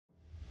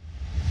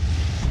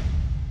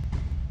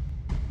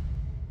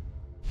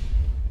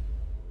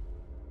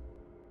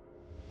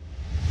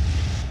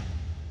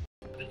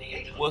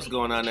What's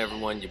going on,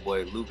 everyone? Your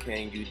boy Luke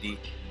Kang UD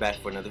back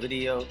for another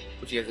video.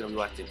 What you guys are gonna be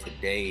watching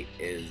today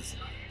is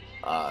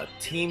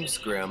Team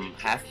Scrim,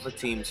 half of a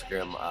Team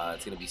Scrim.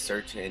 It's gonna be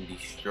search and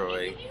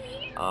destroy.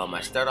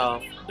 I start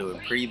off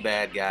doing pretty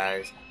bad,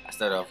 guys. I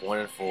start off 1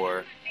 and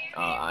 4.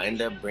 I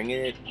end up bringing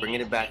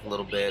it back a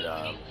little bit.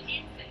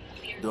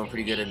 Doing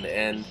pretty good in the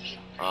end.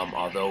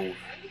 Although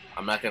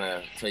I'm not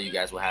gonna tell you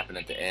guys what happened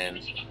at the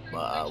end,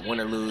 but win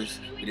or lose,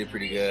 we did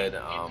pretty good.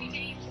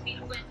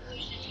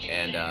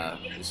 And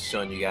just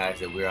showing you guys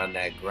that we're on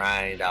that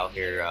grind out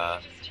here,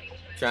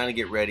 trying to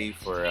get ready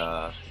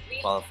for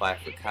qualify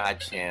for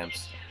COD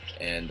champs.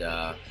 And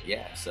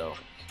yeah, so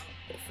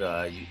if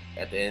you,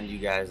 at the end you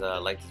guys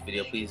like this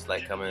video, please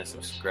like, comment, and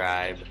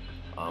subscribe.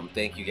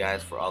 Thank you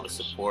guys for all the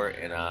support,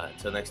 and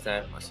until next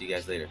time, I'll see you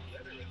guys later.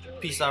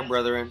 Peace out,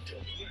 brethren.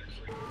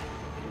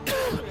 We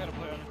gotta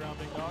play underground,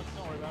 big dog.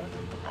 Don't worry about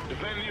it.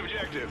 Defend the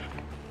objective.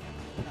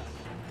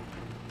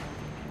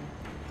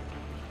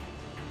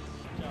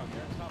 Good job,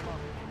 Garrett. Stop up.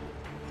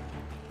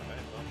 Okay,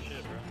 bump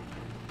shit, bro.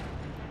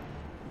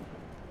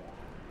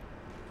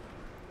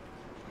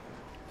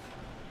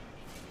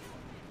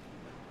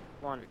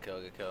 One. Good kill,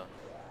 good kill.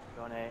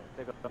 Going A.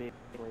 They go B.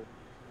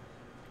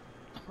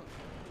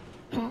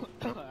 I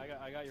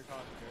got your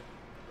costume, Garrett.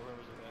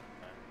 Whoever's with that.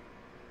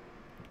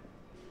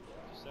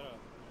 Just set up.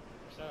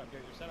 You're set up,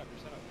 Garrett. You're set up.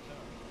 You're set up. You're set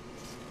up.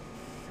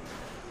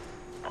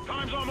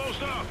 Time's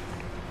almost up.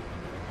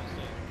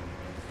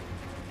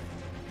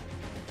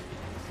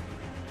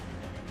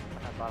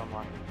 At bottom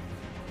one.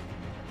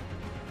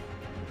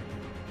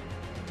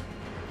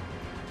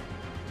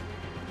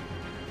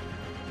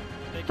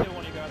 They kill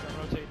one of you guys. I'm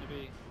rotating to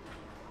B.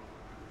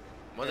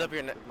 One's up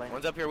here.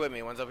 One's up here with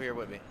me. One's up here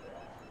with me.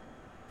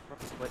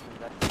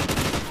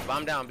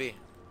 Bomb down, B.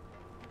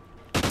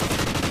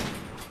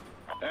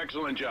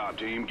 Excellent job,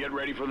 team. Get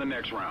ready for the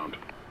next round.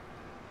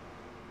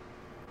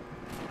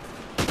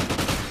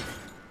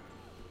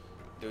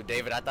 Dude,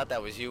 David, I thought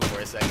that was you for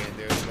a second,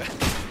 dude.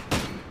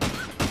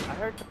 I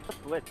heard the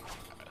switch.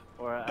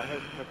 Or I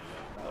heard the...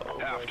 Oh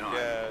Half my time.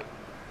 God.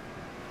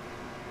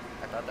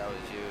 I thought that was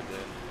you,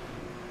 dude.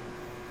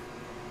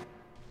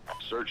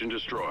 Search and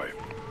destroy.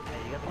 Hey,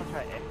 you guys want to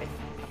try A?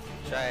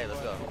 Try it,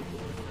 let's go.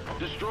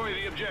 Destroy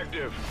the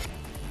objective.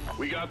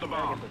 We got the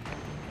bomb.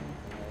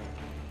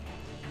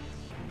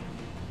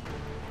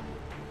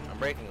 I'm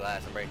breaking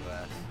glass, I'm breaking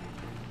glass.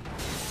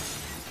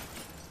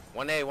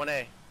 1A,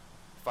 1A.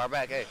 Far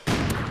back, hey.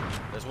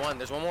 There's one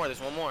more,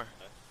 there's one more.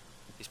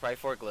 He's probably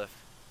forklift.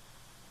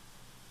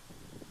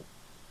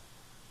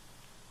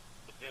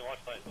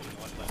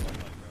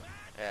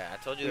 Yeah, I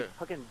told you. He's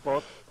fucking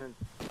both. Then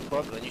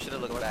you should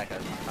have looked back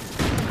at me.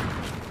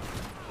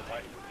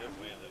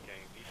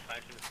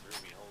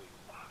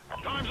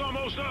 Time's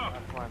almost up.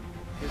 Last one.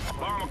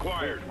 Bomb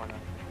acquired. I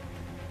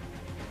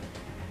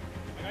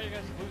got you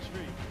guys the blue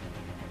streak.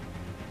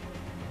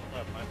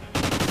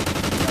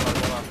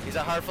 He's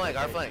a hard flank,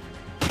 hard flank.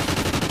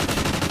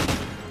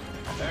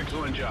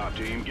 Excellent job,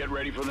 team. Get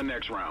ready for the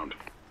next round.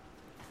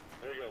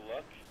 There you go,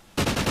 Luck.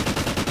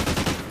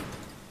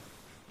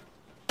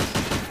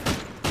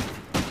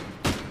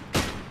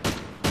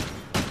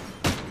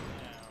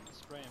 Damn,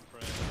 spraying for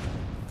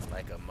it.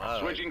 Like a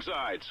mug. Switching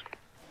sides.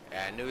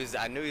 Yeah, I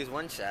knew he was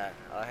one shot.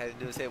 All I had to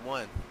do was hit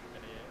one.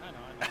 I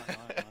know.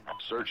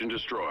 Search and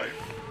destroy.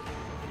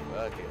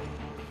 Fuck it.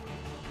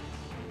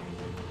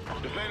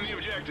 Defend the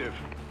objective.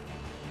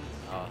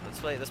 Oh, let's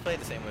play it the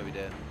same way we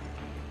did.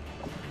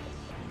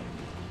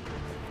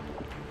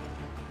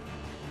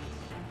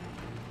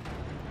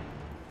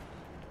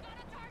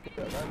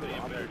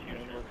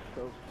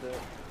 So sick.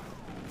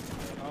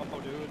 Oh,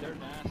 dude, they're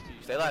nasty.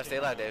 Stay alive,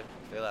 Dave.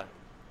 Stay alive.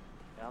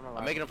 Yeah, I'm alive.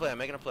 I'm making a play, I'm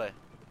making a play.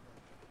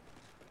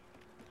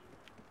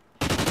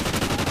 That's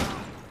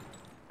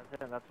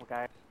it, that's the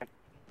guy.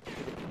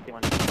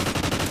 One.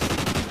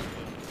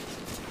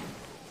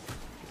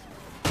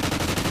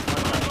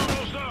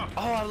 Almost up.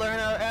 Oh, I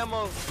learned out of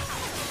ammo.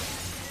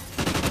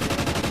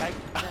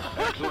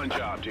 Excellent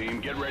job,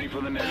 team. Get ready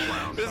for the next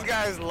round. This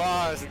guy's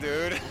lost,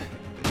 dude.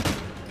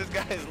 This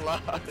guy's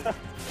lost.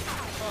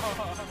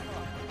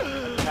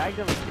 Tagged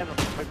him again.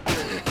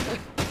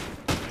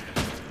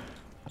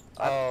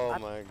 Oh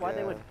my Why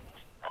they God. would...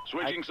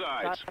 Switching I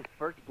sides. got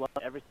first blood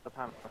every single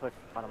time I push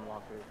bottom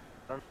walkers.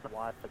 I don't know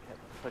why they kept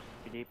pushing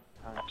too deep.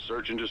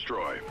 Search and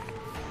destroy.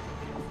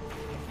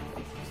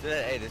 Let's do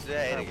that A, let's do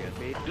that A again.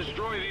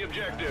 Destroy the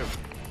objective.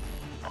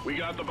 We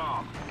got the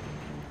bomb.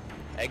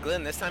 Hey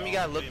Glenn, this time you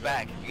gotta look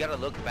back. You gotta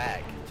look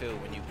back too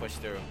when you push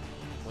through.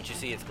 Once you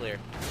see it's clear.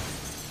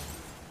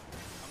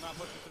 I'm not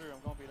pushing through.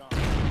 I'm gonna beat on.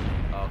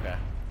 Oh, okay.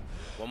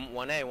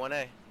 1A,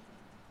 1A.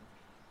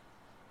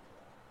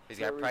 He's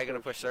probably gonna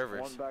push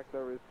servers. One back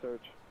there is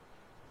search.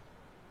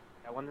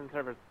 Yeah, one's in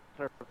servers.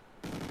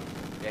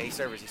 Yeah, he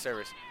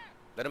servers.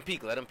 Let him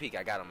peek,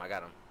 I got him.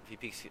 If he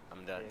peeks,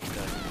 I'm done. He's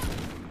done.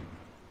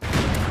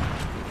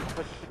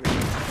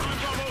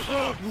 Time's almost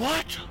up.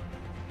 What?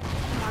 Oh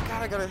my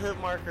God, I got a hit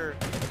marker.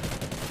 I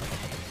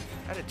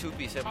had a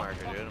 2-piece hit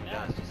marker, dude. I'm Yeah,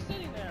 done. it's just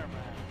sitting there,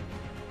 man.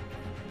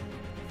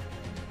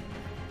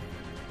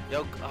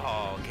 Yo,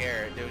 oh,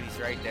 Garrett, dude, he's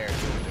right there, dude.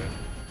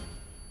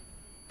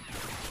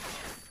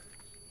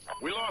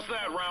 We lost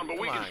that round, but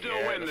we Come can on, still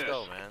Garrett, win let's this.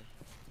 go, man.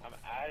 I'm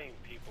adding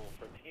people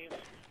for teams,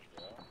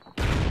 bro.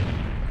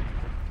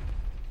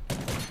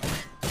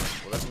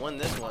 Well, let's win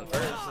this one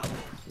first.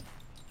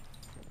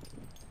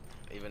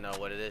 Even though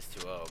what it is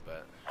 2-0,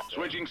 but still,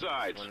 Switching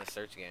sides. win the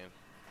search game.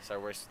 It's our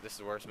worst. This is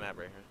the worst map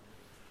right here.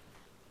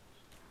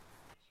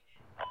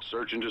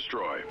 Search and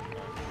destroy.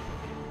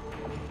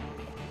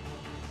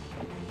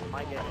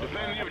 Might get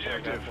Defend the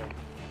objective.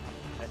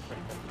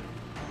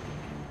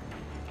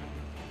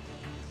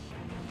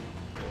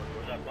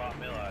 Where's that bot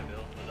mid at,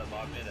 Bill? Where's that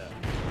bot mid at?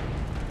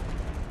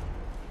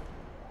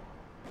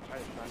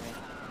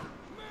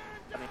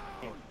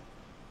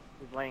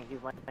 Alright,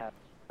 he's laying at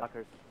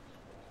Dockers.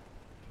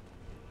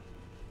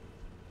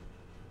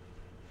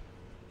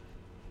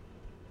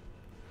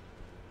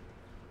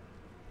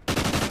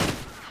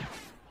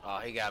 Oh,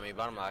 he got me.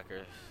 Bottom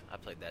lockers. I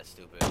played that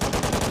stupid. You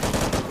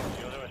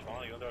go there,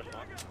 spawn? You go there,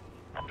 spawn?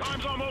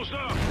 Time's almost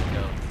up.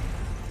 Yo.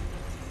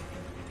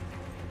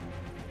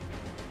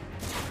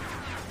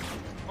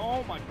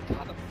 Oh my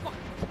god, the fucking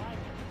timing.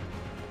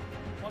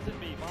 Wasn't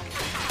me, mom.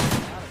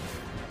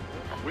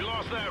 We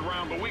lost that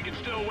round, but we can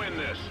still win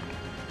this.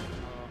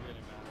 Oh, I'm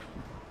getting mad.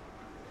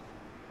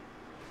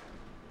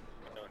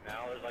 So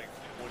now there's like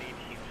 20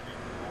 teams.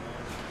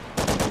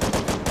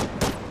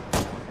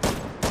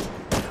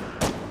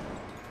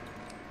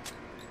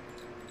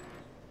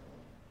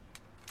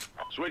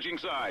 Switching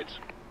sides.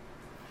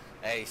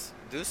 Hey,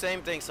 do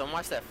same thing. Someone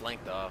watch that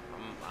flank, though.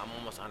 I'm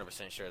almost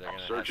 100% sure they're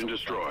gonna Search have and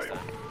someone flank destroy. this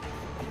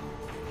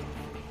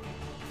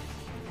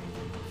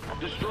time.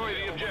 Destroy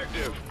the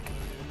objective.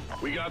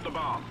 We got the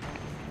bomb.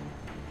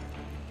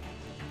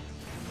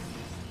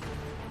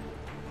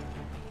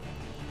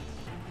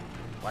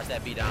 Watch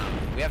that be down.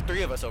 We have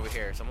 3 of us over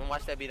here. Someone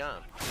watch that be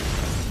down.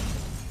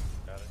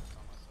 Got it.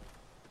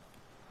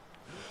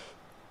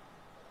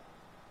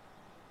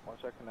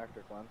 Watch that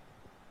connector, Glenn.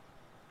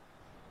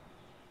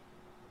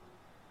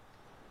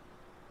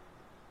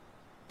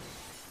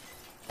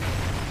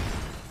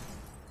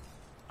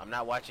 I'm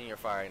not watching your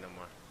fire no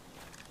more.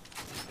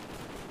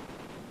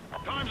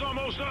 Time's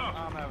almost up.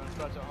 I'm having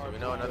such a hard we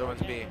know another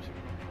one's B.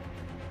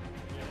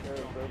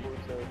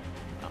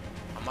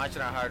 I'm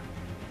watching our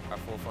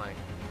full flank.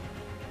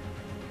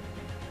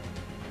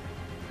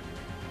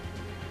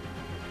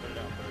 Put it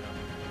down, put it down.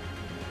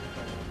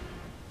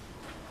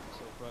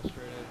 So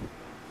frustrated.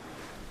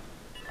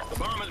 The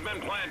bomb has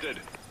been planted.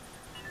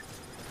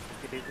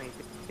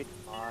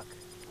 Fuck.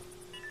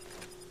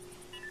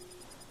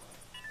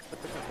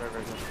 Put the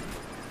servers in.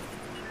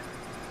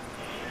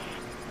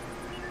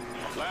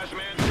 Last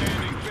man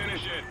standing.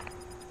 Finish it.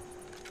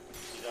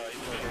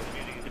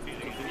 He's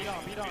defusing.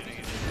 Beat on.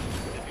 He's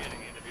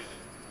defusing.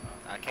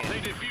 I can't. They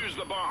defused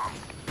the bomb.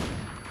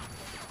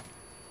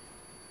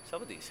 What's up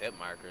with these hit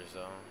markers,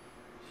 though?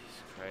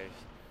 Jesus Christ.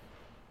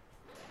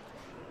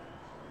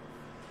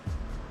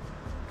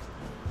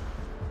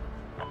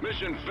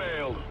 Mission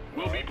failed.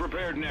 We'll be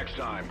prepared next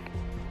time.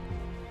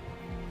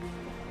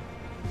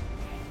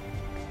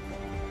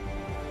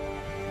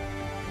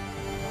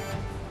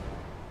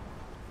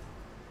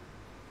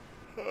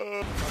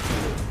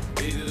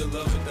 Needed a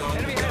lover,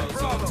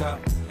 underdogs on top.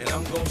 And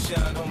I'm gon'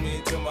 shine on me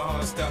until my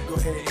heart stop. Go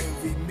ahead,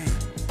 envy me.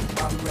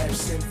 I'm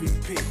Raps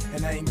MVP,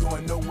 and I ain't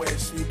going nowhere,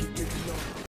 so you can get to know me.